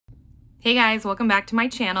Hey guys, welcome back to my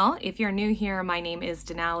channel. If you're new here, my name is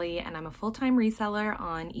Denali and I'm a full-time reseller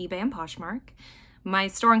on eBay and Poshmark. My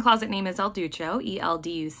store and closet name is DUCHO,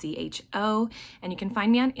 E-L-D-U-C-H-O, and you can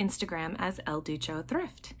find me on Instagram as DUCHO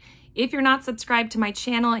Thrift. If you're not subscribed to my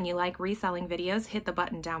channel and you like reselling videos, hit the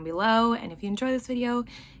button down below, and if you enjoy this video,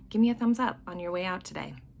 give me a thumbs up on your way out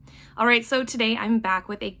today. All right, so today I'm back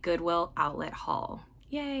with a Goodwill outlet haul.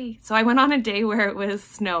 Yay! So I went on a day where it was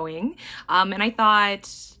snowing, and I thought,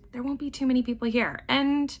 there won't be too many people here.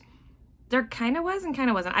 And there kind of was and kind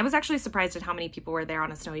of wasn't. I was actually surprised at how many people were there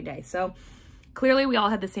on a snowy day. So clearly we all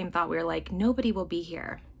had the same thought. We were like, nobody will be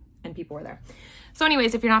here. And people were there. So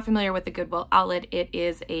anyways, if you're not familiar with the Goodwill outlet, it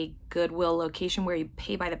is a Goodwill location where you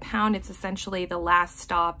pay by the pound. It's essentially the last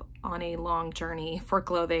stop on a long journey for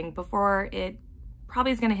clothing before it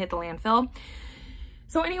probably is going to hit the landfill.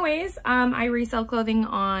 So anyways, I resell clothing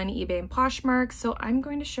on eBay and Poshmark. So I'm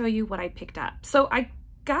going to show you what I picked up. So I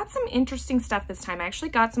got some interesting stuff this time. I actually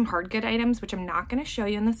got some hard good items, which I'm not going to show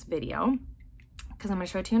you in this video because I'm going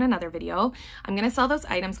to show it to you in another video. I'm going to sell those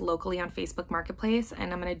items locally on Facebook Marketplace,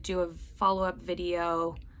 and I'm going to do a follow-up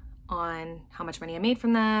video on how much money I made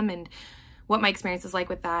from them and what my experience is like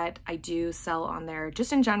with that. I do sell on there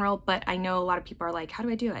just in general, but I know a lot of people are like, how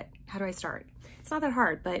do I do it? How do I start? It's not that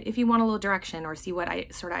hard, but if you want a little direction or see what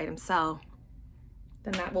sort of items sell,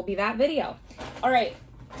 then that will be that video. All right.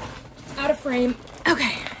 Out of frame.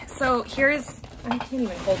 Okay, so here's, I can't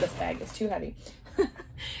even hold this bag, it's too heavy.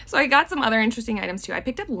 So I got some other interesting items too. I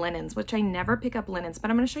picked up linens, which I never pick up linens,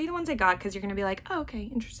 but I'm going to show you the ones I got because you're going to be like, oh, okay,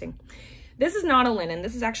 interesting. This is not a linen.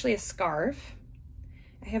 This is actually a scarf.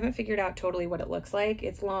 I haven't figured out totally what it looks like.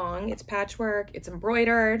 It's long, it's patchwork, it's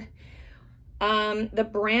embroidered. The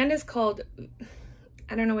brand is called,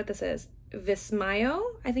 I don't know what this is, Vismayo,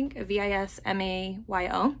 I think,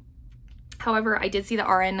 V-I-S-M-A-Y-O. However, I did see the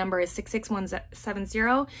RN number is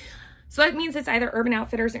 66170. So that means it's either Urban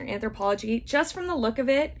Outfitters or Anthropologie. Just from the look of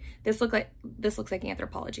it, this looks like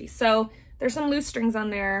Anthropologie. So there's some loose strings on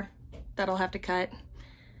there that I'll have to cut.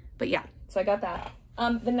 But yeah, so I got that.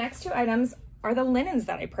 The next two items are the linens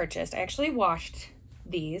that I purchased. I actually washed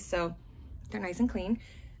these, so they're nice and clean.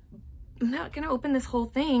 I'm not gonna open this whole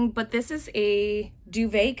thing, but this is a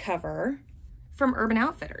duvet cover from Urban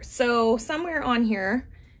Outfitters. So somewhere on here,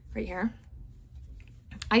 right here,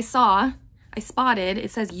 I spotted, it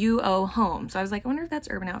says UO Home. So I was like, I wonder if that's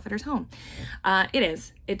Urban Outfitters Home. It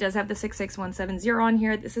is. It does have the 66170 on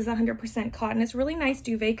here. This is 100% cotton. It's a really nice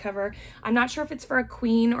duvet cover. I'm not sure if it's for a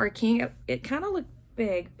queen or a king. It kind of looked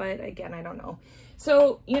big, but again, I don't know.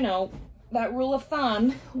 So, you know, that rule of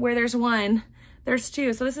thumb, where there's one, there's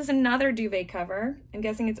two. So this is another duvet cover. I'm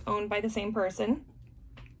guessing it's owned by the same person.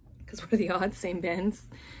 Because what are the odds? Same bins,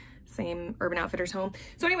 same Urban Outfitters Home.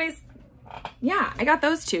 So anyways, yeah, I got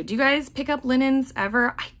those two. Do you guys pick up linens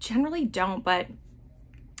ever? I generally don't, but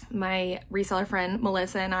my reseller friend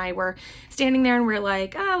Melissa and I were standing there and we're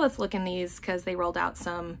like, oh, let's look in these because they rolled out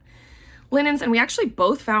some linens, and we actually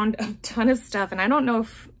both found a ton of stuff, and I don't know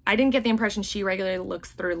if, I didn't get the impression she regularly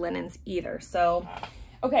looks through linens either. So,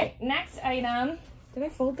 okay, next item, did I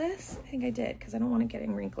fold this? I think I did because I don't want it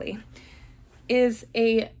getting wrinkly, is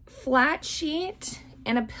a flat sheet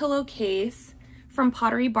and a pillowcase from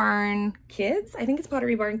Pottery Barn Kids. I think it's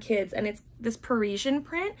Pottery Barn Kids, and it's this Parisian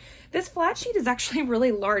print. This flat sheet is actually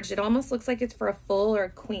really large. It almost looks like it's for a full or a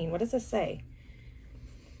queen. What does this say?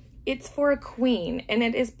 It's for a queen, and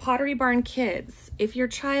it is Pottery Barn Kids. If your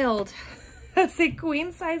child has a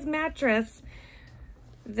queen size mattress,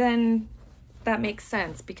 then that makes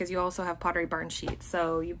sense because you also have Pottery Barn sheets,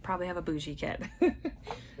 so you probably have a bougie kid.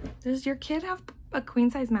 Does your kid have a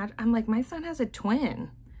queen size mattress? I'm like, my son has a twin.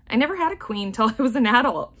 I never had a queen till I was an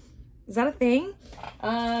adult. Is that a thing?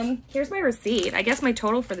 Here's my receipt. I guess my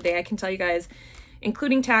total for the day, I can tell you guys,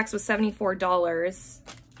 including tax, was $74.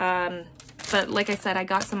 But like I said, I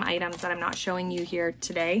got some items that I'm not showing you here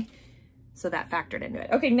today, so that factored into it.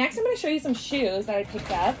 Okay, next I'm gonna show you some shoes that I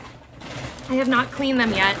picked up. I have not cleaned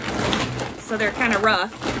them yet, so they're kind of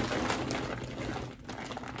rough.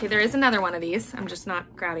 Okay, there is another one of these. I'm just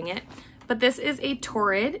not grabbing it. But this is a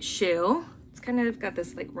Torrid shoe. Kind of got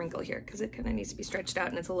this like wrinkle here because it kind of needs to be stretched out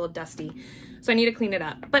and it's a little dusty, so I need to clean it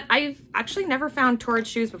up. But I've actually never found Torrid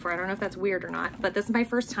shoes before. I don't know if that's weird or not, but this is my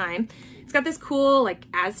first time. It's got this cool like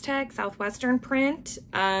Aztec Southwestern print.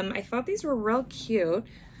 I thought these were real cute.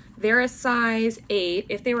 They're a size 8.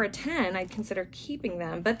 If they were a 10, I'd consider keeping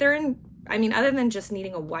them, but they're in, I mean, other than just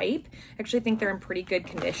needing a wipe, I actually think they're in pretty good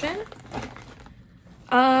condition.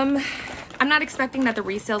 I'm not expecting that the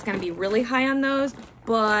resale is going to be really high on those,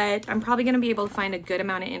 but I'm probably going to be able to find a good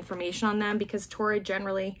amount of information on them because Torrid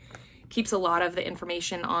generally keeps a lot of the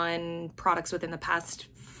information on products within the past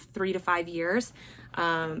 3 to 5 years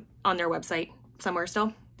on their website somewhere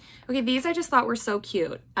still. Okay, these I just thought were so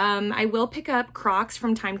cute. I will pick up Crocs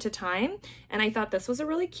from time to time, and I thought this was a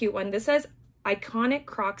really cute one. This says Iconic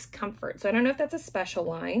Crocs Comfort. So I don't know if that's a special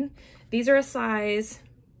line. These are a size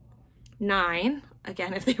 9.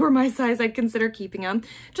 Again, if they were my size, I'd consider keeping them.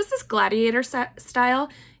 Just this gladiator style.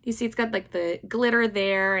 You see it's got like the glitter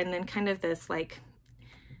there and then kind of this like,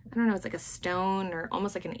 I don't know, it's like a stone or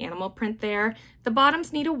almost like an animal print there. The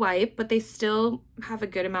bottoms need a wipe, but they still have a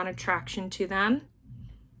good amount of traction to them.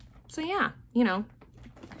 So yeah, you know,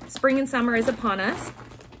 spring and summer is upon us.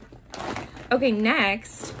 Okay,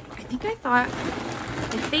 next, I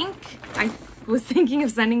was thinking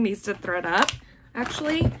of sending these to Thrift Up,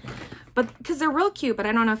 actually, but because they're real cute, but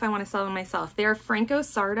I don't know if I want to sell them myself. They're Franco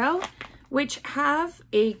Sardo, which have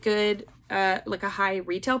a good, like a high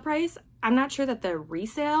retail price. I'm not sure that the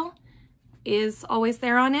resale is always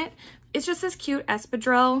there on it. It's just this cute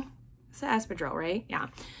espadrille. It's an espadrille, right? Yeah.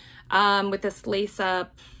 With this lace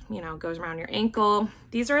up, you know, goes around your ankle.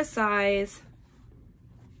 These are a size,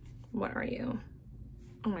 what are you?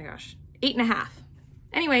 Oh my gosh, 8.5.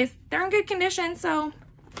 Anyways, they're in good condition, so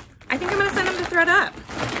I think I'm gonna send them to Thrift Up.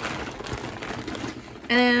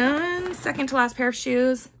 And second to last pair of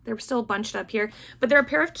shoes, they're still bunched up here, but they're a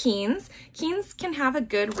pair of Keens. Keens can have a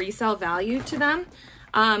good resale value to them.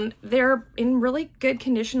 They're in really good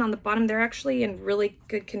condition on the bottom. They're actually in really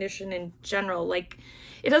good condition in general. Like,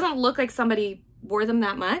 it doesn't look like somebody wore them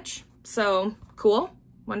that much. So cool,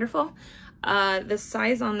 wonderful. The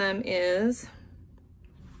size on them is,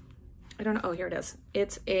 I don't know, oh, here it is.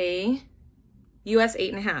 It's a US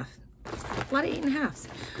 8.5. A lot of 8.5s.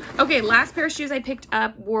 Okay, last pair of shoes I picked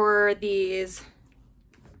up were these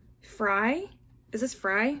Fry. Is this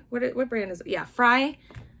Fry? What brand is it? Yeah, Fry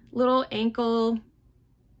little ankle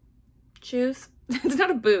shoes. It's not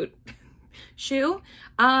a boot. Shoe.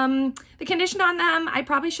 The condition on them, I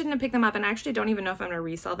probably shouldn't have picked them up, and I actually don't even know if I'm gonna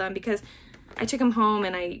resell them because I took them home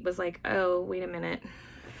and I was like, oh, wait a minute.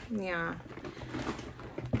 Yeah.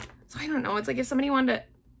 So I don't know. It's like if somebody wanted to,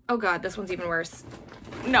 oh God, this one's even worse.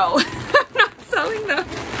 No, I'm not selling them.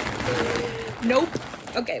 Nope.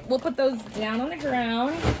 Okay, we'll put those down on the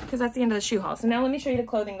ground because that's the end of the shoe haul. So now let me show you the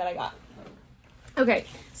clothing that I got. Okay,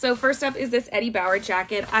 so first up is this Eddie Bauer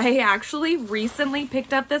jacket. I actually recently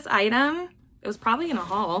picked up this item. It was probably in a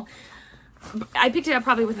haul. I picked it up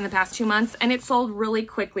probably within the past 2 months, and it sold really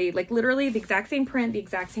quickly. Like literally the exact same print, the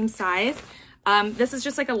exact same size. This is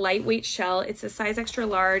just like a lightweight shell. It's a size extra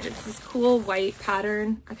large. It's this cool white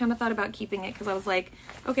pattern. I kind of thought about keeping it because I was like,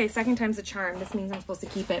 okay, second time's a charm. This means I'm supposed to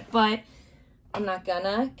keep it, but I'm not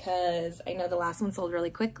gonna because I know the last one sold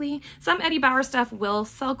really quickly. Some Eddie Bauer stuff will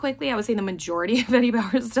sell quickly. I would say the majority of Eddie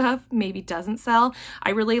Bauer stuff maybe doesn't sell.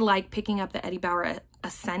 I really like picking up the Eddie Bauer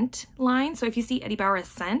Ascent line. So if you see Eddie Bauer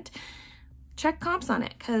Ascent, check comps on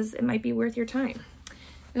it because it might be worth your time.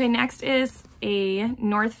 Okay, next is a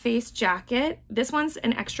North Face jacket. This one's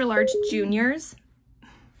an extra large juniors.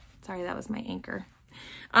 Sorry, that was my anchor.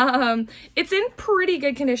 It's in pretty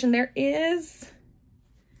good condition. There is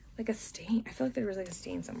like a stain. I feel like there was like a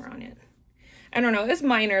stain somewhere on it. I don't know. It was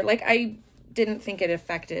minor. Like I didn't think it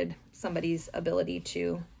affected somebody's ability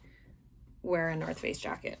to wear a North Face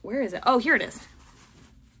jacket. Where is it? Oh, here it is.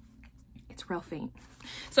 It's real faint.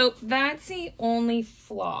 So that's the only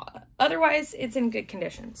flaw. Otherwise, it's in good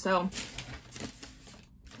condition. So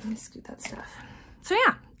let me scoot that stuff. So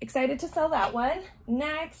yeah, excited to sell that one.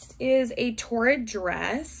 Next is a Torrid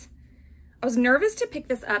dress. I was nervous to pick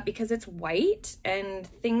this up because it's white and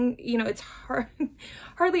you know, it's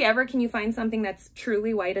hardly ever can you find something that's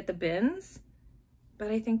truly white at the bins, but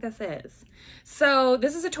I think this is. So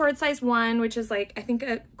this is a Torrid size 1, which is like, I think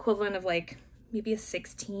equivalent of like maybe a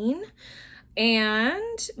 16.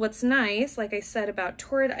 And what's nice, like I said about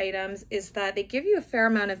Torrid items, is that they give you a fair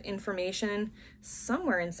amount of information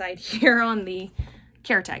somewhere inside here on the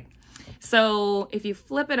care tag. So if you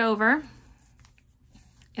flip it over,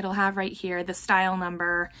 it'll have right here the style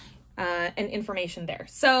number and information there.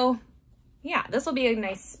 So yeah, this will be a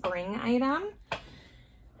nice spring item.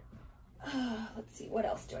 Let's see, what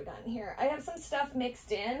else do I got in here? I have some stuff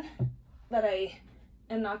mixed in that I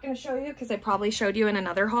am not going to show you because I probably showed you in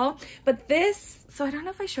another haul. But this, so I don't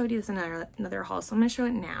know if I showed you this in another haul, so I'm going to show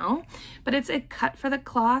it now. But it's a cut for the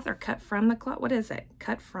cloth or cut from the cloth. What is it?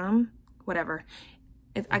 Cut from? Whatever.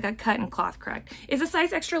 I got cut and cloth correct. It's a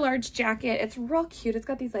size extra large jacket. It's real cute. It's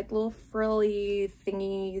got these like little frilly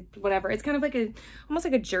thingy, whatever. It's kind of like almost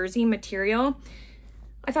like a jersey material.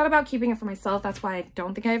 I thought about keeping it for myself. That's why I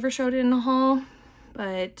don't think I ever showed it in a haul.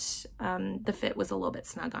 But the fit was a little bit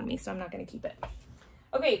snug on me, so I'm not going to keep it.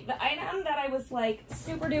 Okay, the item that I was like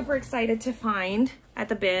super duper excited to find at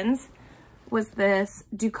the bins was this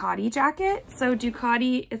Ducati jacket. So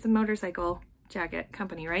Ducati is a motorcycle jacket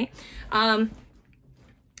company, right? I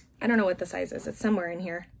don't know what the size is. It's somewhere in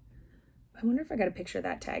here. I wonder if I got a picture of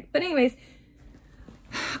that tag. But anyways,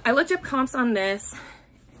 I looked up comps on this.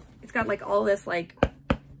 It's got like all this like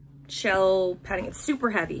shell padding. It's super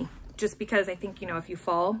heavy just because I think, you know, if you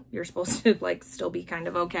fall, you're supposed to like still be kind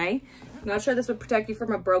of okay. I'm not sure this would protect you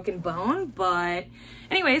from a broken bone, but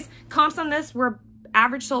anyways, comps on this were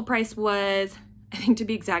average sold price was, I think to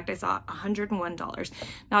be exact, I saw $101.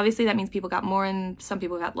 Now, obviously that means people got more and some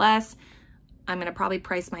people got less. I'm gonna probably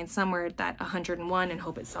price mine somewhere at that 101 and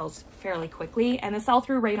hope it sells fairly quickly. And the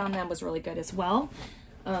sell-through rate on them was really good as well.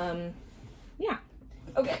 Yeah,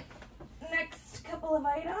 okay. Next couple of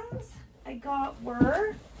items I got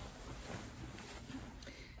were,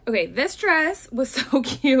 okay, this dress was so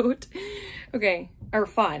cute. Okay, or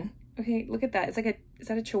fun. Okay, look at that. It's like a, is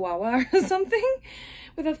that a chihuahua or something?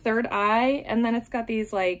 With a third eye, and then it's got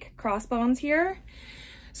these like crossbones here.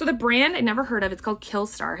 So the brand I never heard of, it's called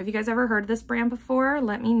Killstar. Have you guys ever heard of this brand before?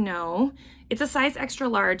 Let me know. It's a size extra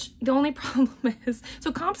large. The only problem is,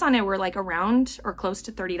 so comps on it were like around or close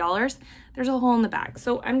to $30. There's a hole in the back.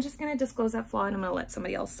 So I'm just gonna disclose that flaw and I'm gonna let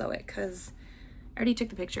somebody else sew it because I already took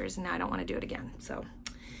the pictures and now I don't wanna do it again, so.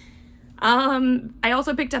 I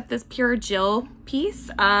also picked up this Pure Jill piece.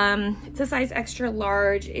 It's a size extra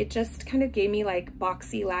large. It just kind of gave me like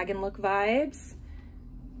boxy Lag and Look vibes.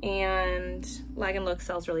 And Lag and Look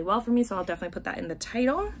sells really well for me, so I'll definitely put that in the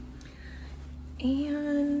title.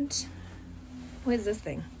 And what is this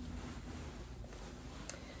thing?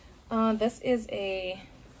 This is a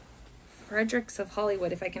Fredericks of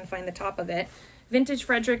Hollywood, if I can find the top of it. Vintage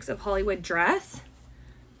Fredericks of Hollywood dress.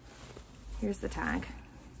 Here's the tag.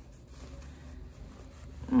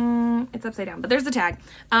 It's upside down, but there's the tag.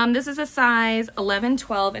 This is a size 11,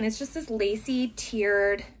 12, and it's just this lacy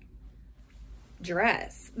tiered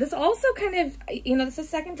dress. This also kind of, you know, this is the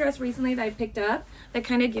second dress recently that I picked up that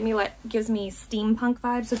kind of gives me steampunk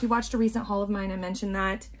vibes. So if you watched a recent haul of mine, I mentioned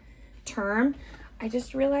that term. I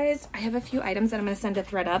just realized I have a few items that I'm going to send to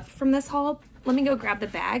Thread Up from this haul. Let me go grab the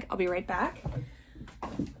bag. I'll be right back.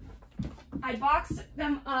 I boxed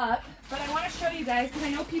them up, but I want to show you guys because I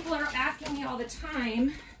know people are asking me all the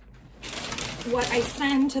time what I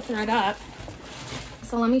send to Thread Up.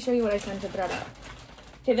 So let me show you what I send to Thread Up.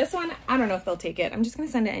 Okay, this one, I don't know if they'll take it. I'm just gonna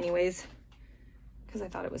send it anyways because I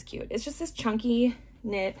thought it was cute. It's just this chunky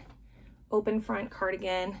knit open front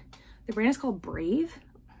cardigan. The brand is called Brave.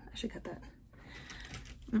 I should cut that.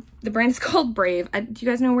 The brand is called Brave. Do you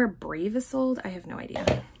guys know where Brave is sold? I have no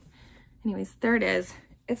idea. Anyways, there it is.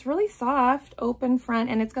 It's really soft, open front,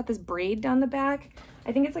 and it's got this braid down the back.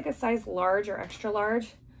 I think it's like a size large or extra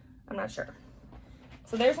large. I'm not sure.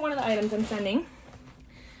 So there's one of the items I'm sending.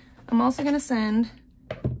 I'm also gonna send,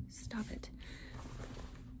 stop it,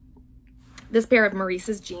 this pair of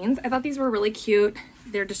Maurice's jeans. I thought these were really cute.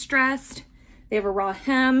 They're distressed. They have a raw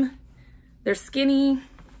hem. They're skinny.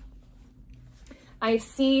 I've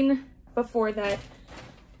seen before that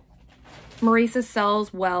Maurice's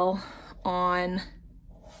sells well on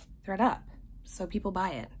Thread Up, so people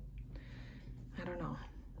buy it. I don't know.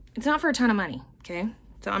 It's not for a ton of money, okay?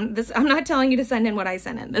 So I'm not telling you to send in what I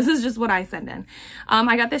send in. This is just what I send in.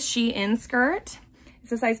 I got this Shein skirt.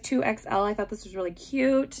 It's a size 2XL. I thought this was really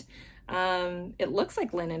cute. It looks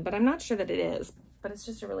like linen, but I'm not sure that it is. But it's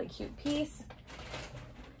just a really cute piece.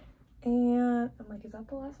 And I'm like, is that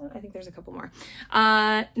the last one? I think there's a couple more.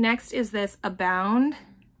 Next is this Abound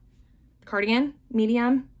cardigan,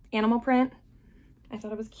 medium, animal print. I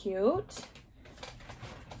thought it was cute.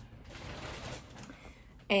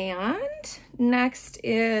 And next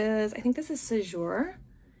is, I think this is Séjour.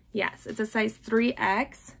 Yes, it's a size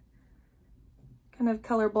 3X. Kind of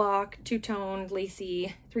color block, two-toned,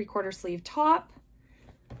 lacy, 3/4 sleeve top.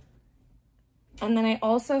 And then I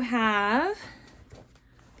also have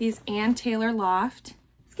these Ann Taylor Loft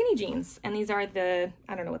skinny jeans. And these are the,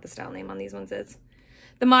 I don't know what the style name on these ones is.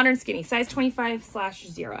 The modern skinny, size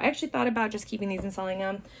 25/0. I actually thought about just keeping these and selling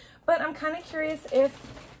them, but I'm kind of curious if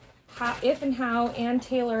and how Ann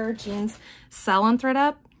Taylor jeans sell on Thread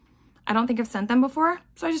Up. I don't think I've sent them before,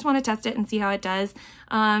 so I just want to test it and see how it does.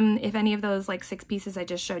 If any of those like 6 pieces I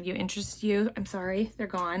just showed you interest you, I'm sorry, they're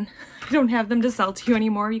gone. I don't have them to sell to you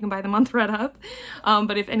anymore. You can buy them on Thread Up.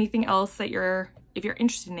 But if anything else that if you're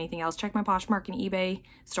interested in anything else, check my Poshmark and eBay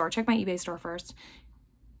store. Check my eBay store first,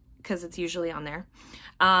 because it's usually on there.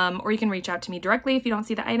 Or you can reach out to me directly if you don't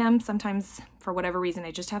see the item. Sometimes, for whatever reason,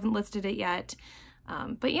 I just haven't listed it yet.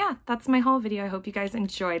 But yeah, that's my haul video. I hope you guys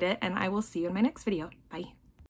enjoyed it, and I will see you in my next video. Bye.